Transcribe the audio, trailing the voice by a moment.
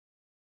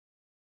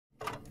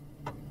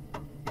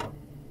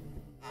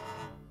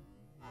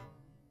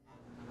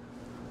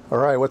All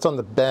right, what's on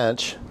the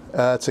bench?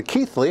 It's a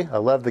Keithley. I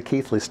love the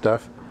Keithley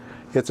stuff.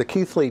 It's a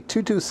Keithley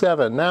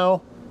 227.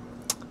 Now,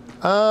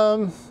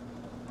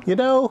 you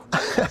know,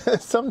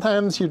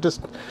 sometimes you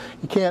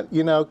can't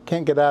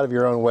get out of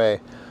your own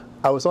way.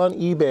 I was on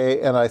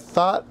eBay and I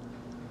thought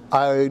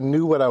I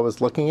knew what I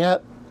was looking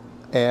at,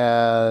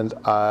 and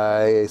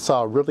I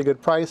saw a really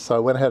good price, so I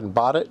went ahead and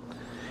bought it.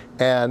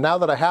 And now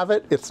that I have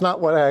it, it's not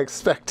what I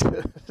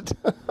expected,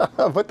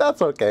 but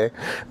that's okay.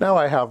 Now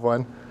I have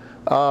one.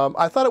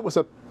 I thought it was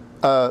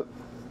a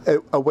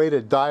way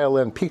to dial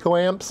in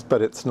picoamps,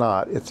 but it's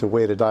not. It's a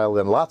way to dial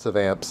in lots of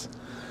amps.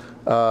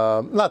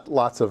 Not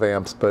lots of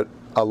amps, but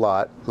a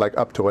lot, like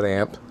up to an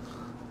amp,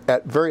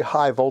 at very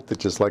high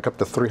voltages, like up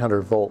to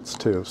 300 volts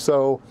too.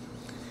 So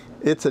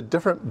it's a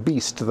different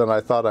beast than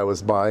I thought I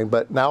was buying,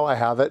 but now I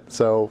have it,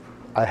 so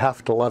I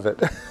have to love it.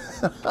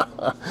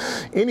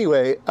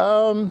 Anyway,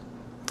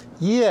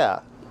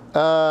 yeah,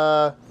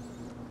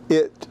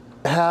 it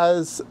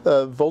has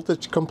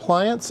voltage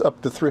compliance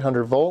up to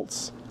 300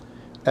 volts,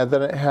 and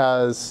then it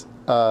has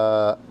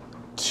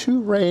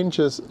two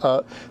ranges.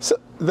 So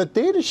the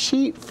data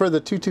sheet for the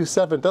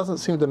 227 doesn't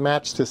seem to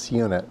match this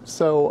unit,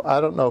 so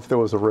I don't know if there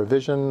was a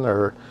revision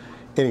or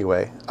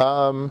anyway.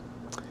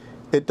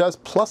 It does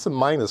plus and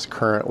minus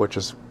current, which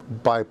is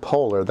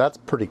bipolar. That's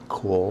pretty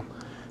cool.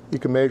 You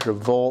can measure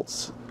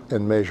volts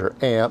and measure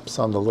amps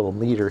on the little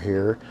meter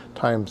here,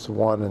 times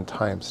 1 and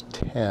times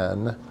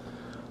 10.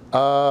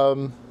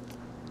 I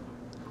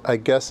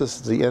guess this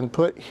is the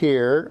input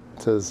here.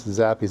 It says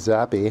zappy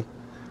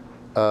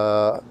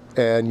zappy.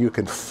 And you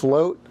can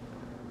float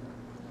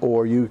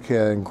or you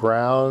can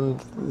ground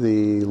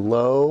the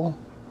low.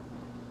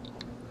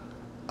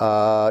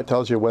 It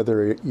tells you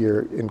whether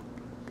you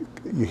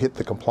hit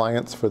the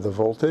compliance for the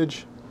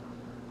voltage.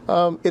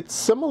 It's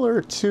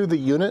similar to the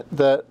unit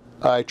that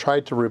I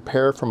tried to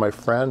repair for my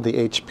friend, the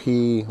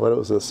HP, what it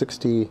was, a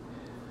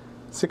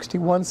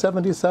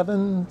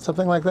 6177,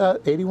 something like that,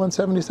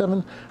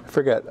 8177, I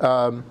forget.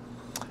 The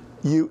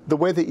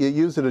way that you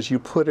use it is you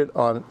put it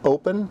on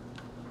open,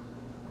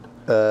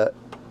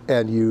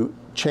 and you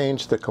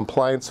change the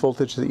compliance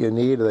voltage that you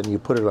need, and then you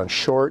put it on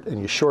short, and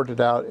you short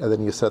it out, and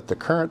then you set the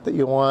current that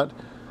you want,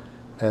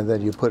 and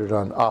then you put it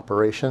on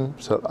operation,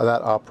 so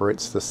that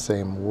operates the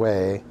same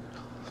way.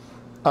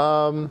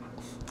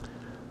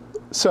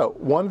 So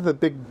one of the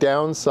big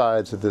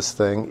downsides of this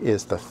thing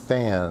is the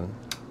fan.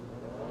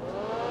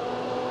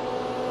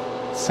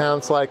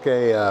 Sounds like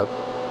we're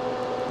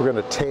going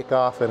to take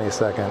off any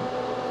second.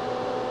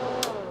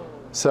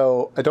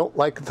 So I don't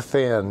like the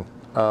fan.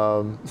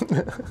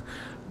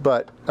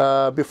 But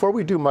before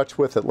we do much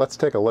with it, let's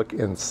take a look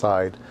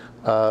inside.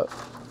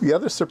 The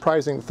other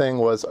surprising thing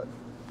was,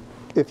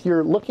 if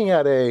you're looking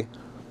at a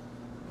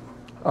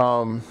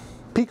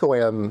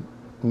picoamp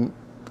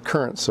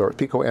current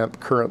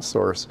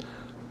source,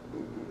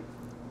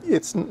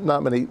 it's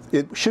not many.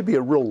 It should be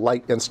a real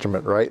light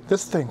instrument, right?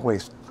 This thing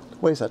weighs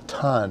a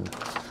ton.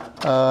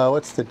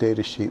 What's the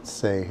data sheet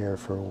say here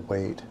for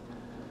weight?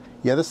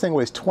 Yeah, this thing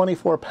weighs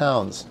 24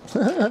 pounds.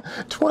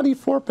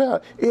 24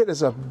 pounds. It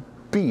is a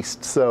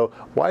beast. So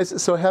why is it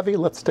so heavy?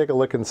 Let's take a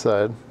look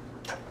inside.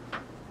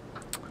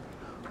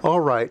 All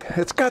right,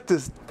 it's got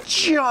this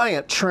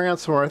giant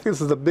transformer. I think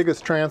this is the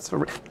biggest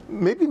transformer.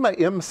 Maybe my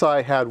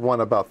IMSAI had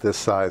one about this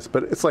size,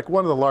 but it's like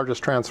one of the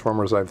largest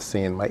transformers I've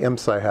seen. My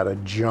IMSAI had a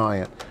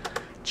giant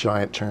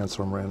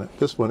transformer in it.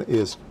 This one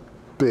is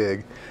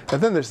big.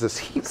 And then there's this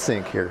heat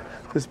sink here.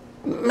 This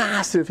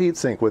massive heat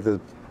sink with a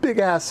big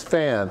ass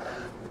fan.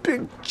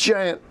 Big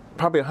giant,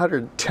 probably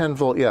 110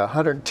 volt, yeah,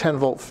 110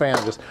 volt fan,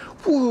 just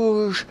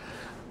whoosh.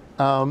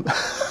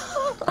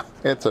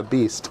 It's a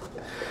beast.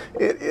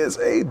 It is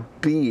a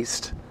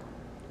beast.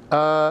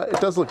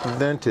 It does look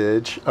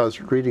vintage. I was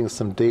reading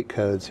some date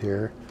codes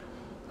here.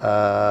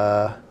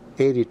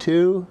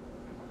 82,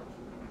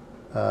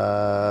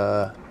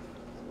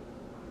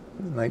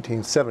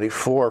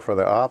 1974 for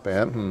the op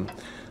amp.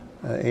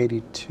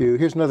 82.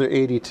 Here's another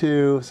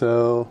 82.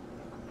 So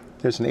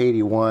there's an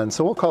 81.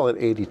 So we'll call it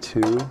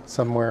 82,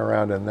 somewhere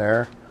around in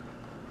there.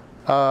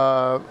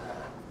 I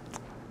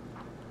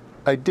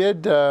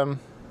did. Well,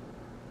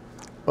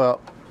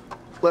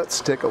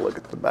 let's take a look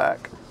at the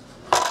back.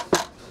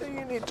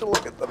 You need to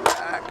look at the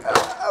back.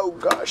 Oh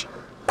gosh.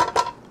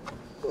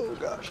 Oh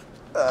gosh.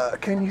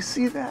 Can you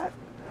see that?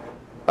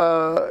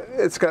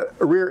 It's got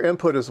a rear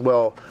input as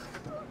well.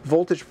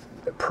 Voltage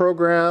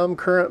program,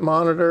 current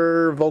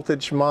monitor,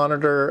 voltage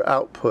monitor,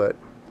 output.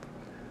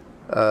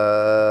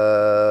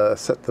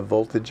 Set the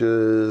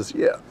voltages.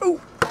 Yeah. Oh,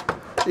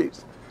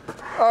 jeez.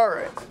 All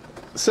right.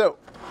 So,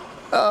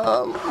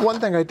 one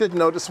thing I did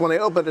notice when I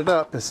opened it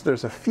up is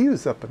there's a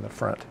fuse up in the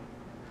front.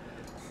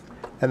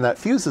 And that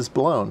fuse is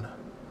blown.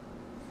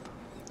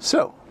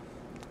 So,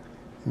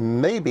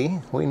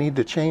 maybe we need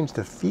to change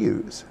the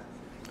fuse.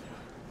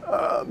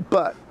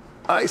 But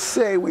I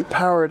say we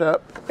power it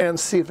up and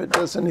see if it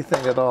does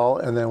anything at all,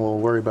 and then we'll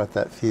worry about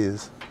that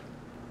fuse.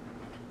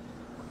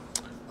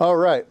 All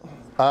right.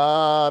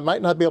 I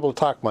might not be able to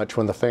talk much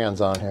when the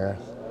fan's on here.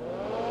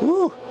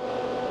 Woo!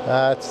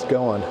 That's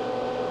going.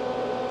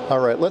 All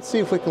right, let's see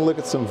if we can look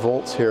at some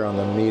volts here on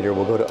the meter.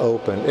 We'll go to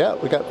open. Yeah,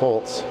 we got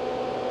volts.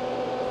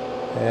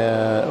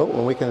 And oh,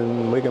 and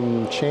we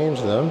can change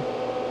them.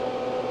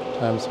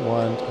 Times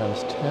 1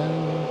 times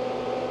 10.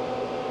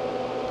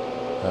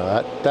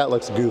 That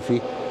looks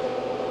goofy.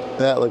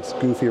 That looks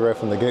goofy right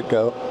from the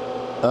get-go.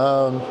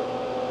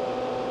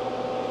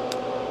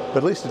 But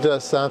at least it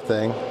does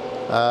something.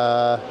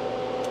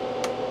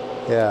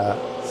 Yeah,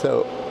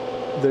 so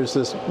there's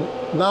this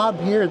knob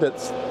here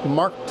that's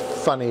marked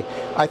funny.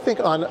 I think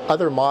on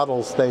other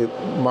models they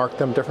mark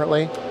them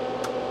differently.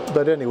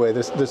 But anyway,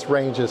 this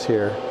range is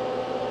here.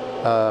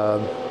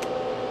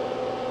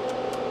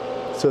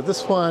 So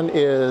this one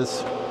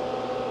is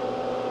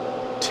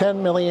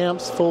 10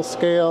 milliamps full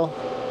scale,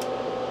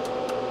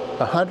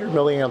 100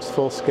 milliamps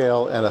full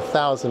scale, and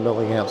 1,000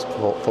 milliamps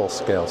full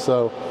scale.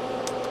 So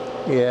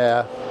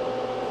yeah,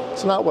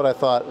 it's not what I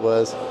thought it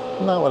was.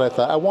 Not what I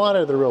thought. I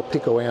wanted the real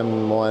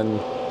picoam one.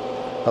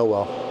 Oh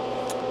well.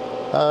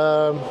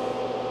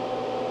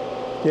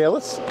 Yeah,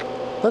 let's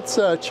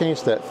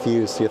change that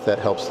fuse, see if that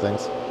helps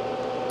things.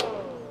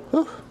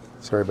 Whew,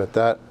 sorry about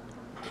that.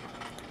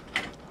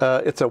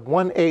 It's a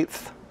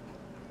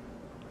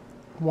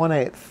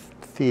 1/8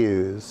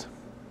 fuse,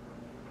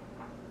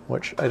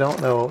 which I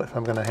don't know if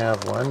I'm going to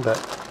have one, but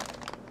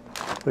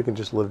we can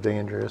just live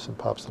dangerous and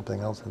pop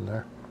something else in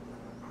there.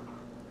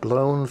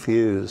 Blown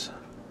fuse.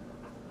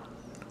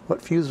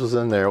 What fuse was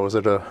in there? Was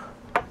it a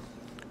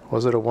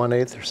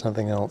 1/8 or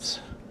something else?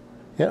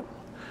 Yep,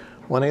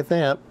 1/8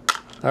 amp.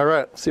 All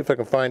right, let's see if I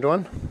can find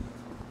one.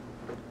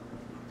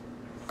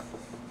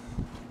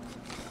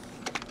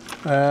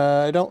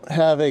 I don't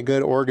have a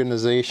good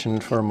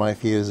organization for my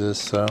fuses,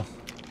 so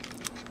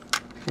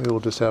we will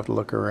just have to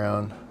look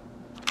around.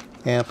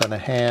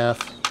 1.5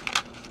 amp.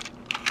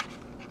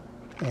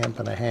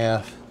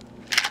 1.5.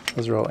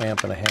 Those are all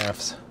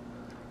 1.5s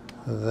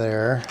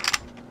there.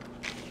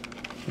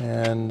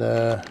 And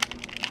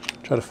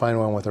try to find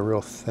one with a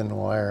real thin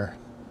wire.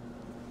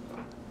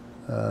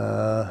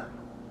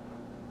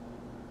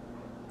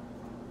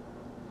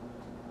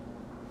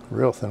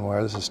 Real thin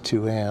wire. This is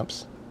 2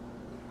 amps.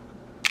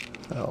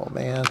 Oh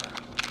man.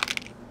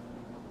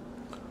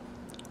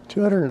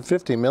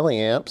 250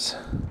 milliamps.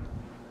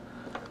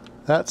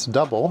 That's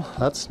double.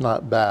 That's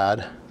not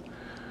bad.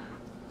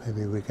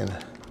 Maybe we can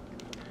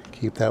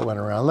keep that one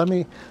around. Let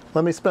me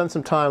spend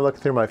some time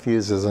looking through my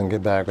fuses and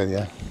get back with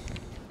you.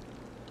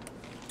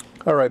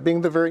 All right,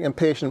 being the very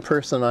impatient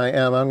person I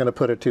am, I'm going to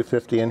put a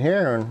 250 in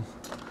here and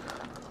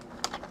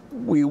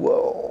we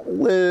will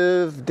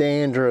live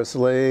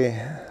dangerously.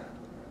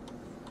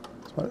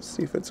 Let's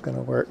see if it's going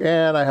to work.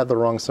 And I had the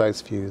wrong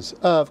size fuse,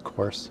 of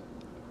course.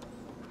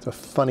 It's a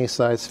funny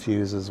size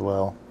fuse as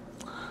well.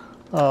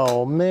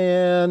 Oh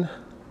man.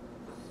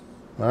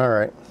 All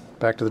right,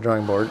 back to the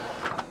drawing board.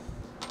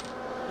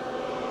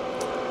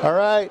 All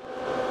right,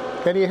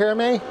 can you hear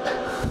me?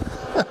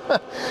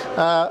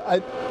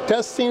 It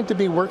does seem to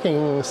be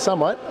working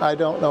somewhat. I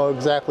don't know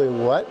exactly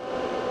what,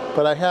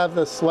 but I have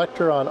the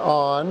selector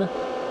on,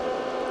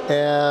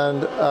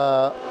 and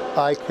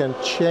I can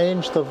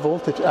change the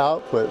voltage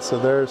output. So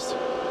there's,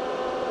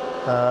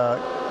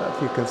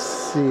 if you can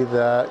see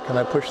that, can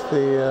I push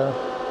the,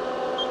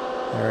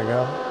 there we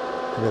go. I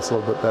think it's a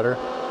little bit better.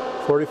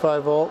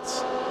 45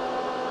 volts,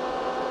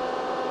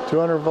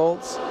 200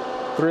 volts,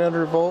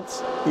 300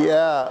 volts.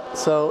 Yeah,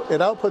 so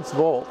it outputs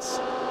volts.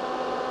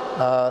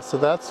 So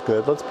that's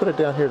good. Let's put it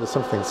down here to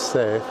something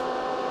safe.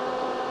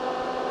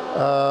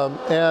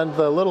 And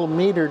the little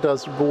meter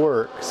does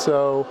work.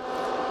 So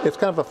it's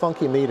kind of a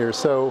funky meter.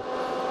 So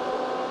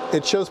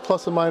it shows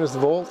plus and minus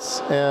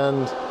volts.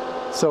 And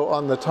so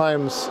on the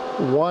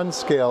 ×1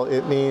 scale,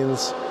 it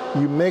means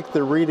you make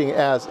the reading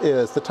as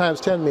is. The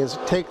 ×10 means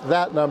take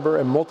that number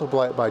and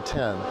multiply it by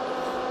 10.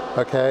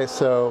 Okay,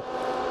 so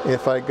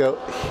if I go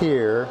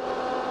here,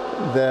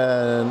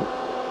 then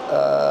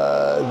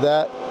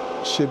that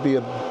should be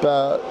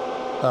about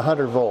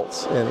 100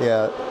 volts. And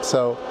yeah,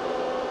 so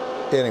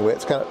anyway,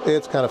 it's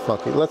kind of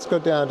funky. Let's go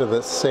down to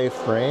the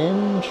safe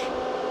range,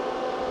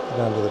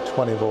 down to the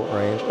 20 volt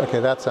range. Okay,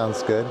 that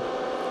sounds good.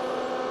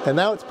 And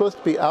now it's supposed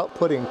to be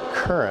outputting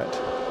current.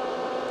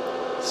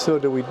 So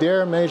do we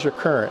dare measure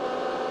current?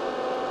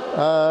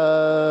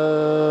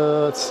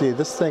 Let's see,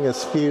 this thing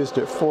is fused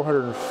at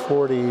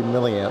 440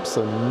 milliamps,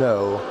 so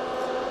no.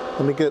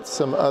 Let me get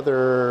some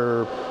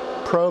other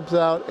probes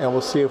out and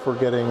we'll see if we're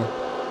getting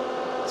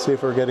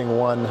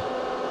one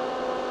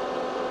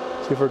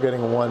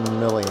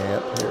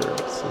milliamp here.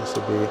 So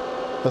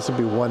this would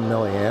be 1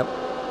 milliamp,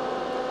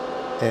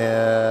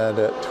 and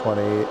at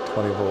 20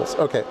 volts.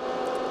 Okay,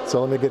 so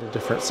let me get a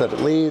different set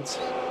of leads.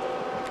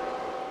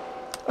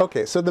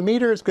 Okay, so the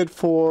meter is good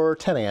for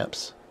 10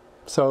 amps.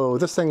 So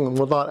this thing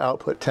will not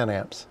output 10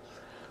 amps.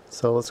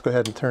 So let's go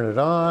ahead and turn it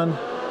on.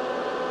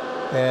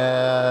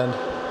 And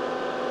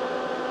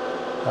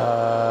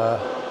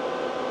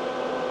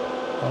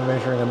I'm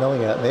measuring a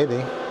milliamp,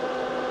 maybe.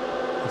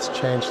 Let's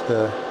change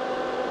the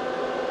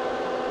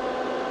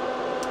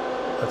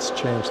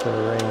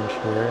range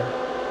here.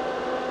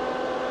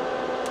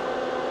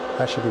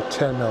 That should be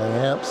 10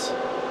 milliamps.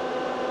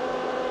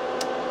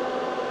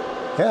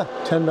 Yeah,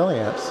 10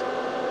 milliamps.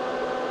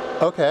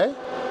 Okay,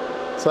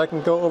 so I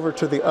can go over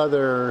to the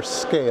other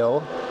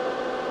scale.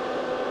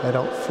 I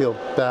don't feel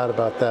bad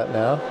about that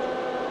now.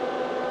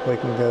 We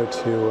can go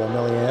to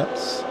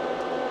milliamps.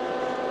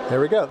 There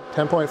we go,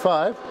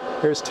 10.5.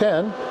 Here's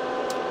 10,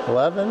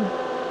 11.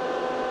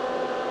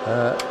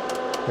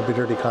 Maybe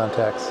dirty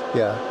contacts.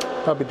 Yeah,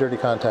 probably dirty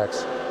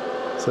contacts.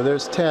 So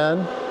there's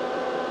 10,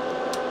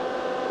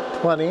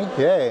 20,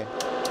 yay.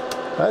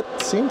 That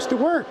seems to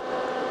work.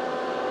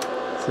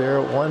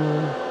 0, 1,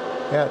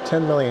 yeah,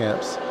 10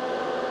 milliamps.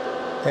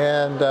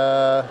 And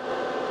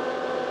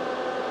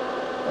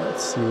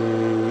let's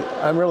see,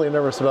 I'm really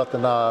nervous about the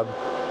knob.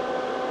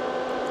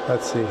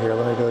 Let's see here,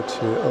 let me go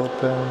to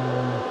open.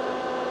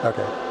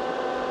 Okay.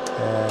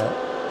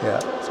 Yeah,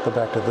 let's go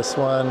back to this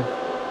one.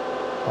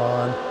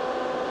 On.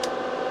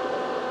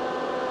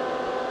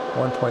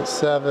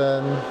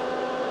 1.7.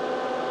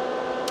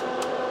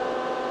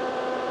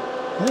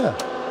 Yeah.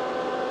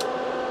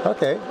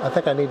 Okay, I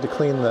think I need to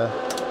clean the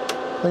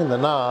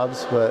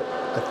knobs, but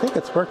I think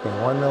it's working.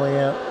 1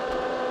 milliamp.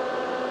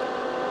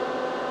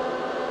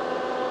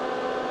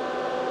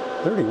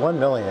 31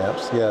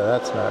 milliamps. Yeah,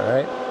 that's not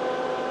right.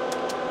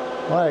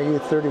 Why are you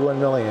 31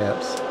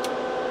 milliamps?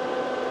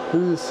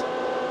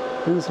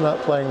 Who's not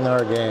playing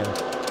our game?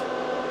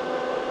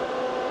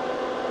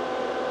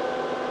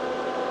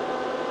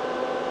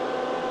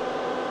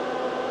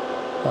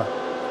 Huh.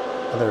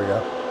 Oh, there we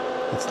go.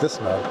 It's this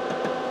knob.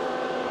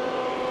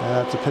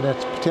 The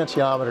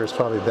potentiometer is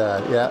probably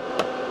bad. Yeah.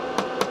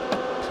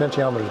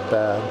 Potentiometer is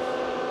bad.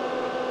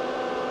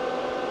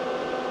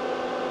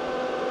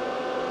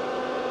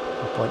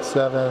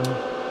 1.7,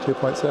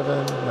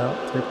 2.7, no,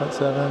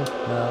 3.7,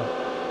 no.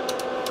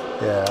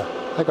 Yeah,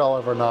 I think all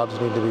of our knobs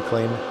need to be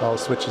cleaned. All the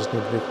switches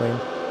need to be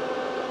cleaned.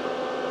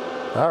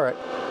 All right,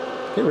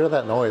 get rid of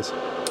that noise.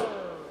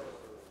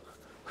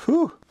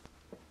 Whew.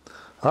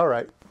 All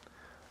right,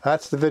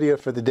 that's the video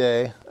for the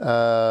day.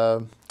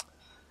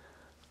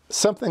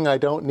 Something I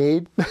don't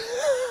need,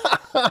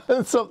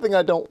 something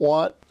I don't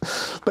want,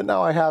 but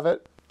now I have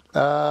it.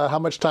 How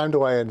much time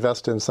do I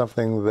invest in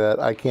something that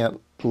I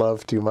can't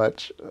love too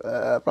much?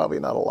 Probably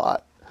not a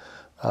lot.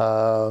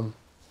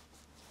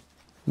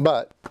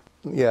 But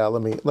yeah,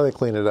 let me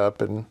clean it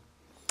up and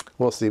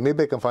we'll see.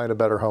 Maybe I can find a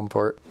better home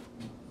for it.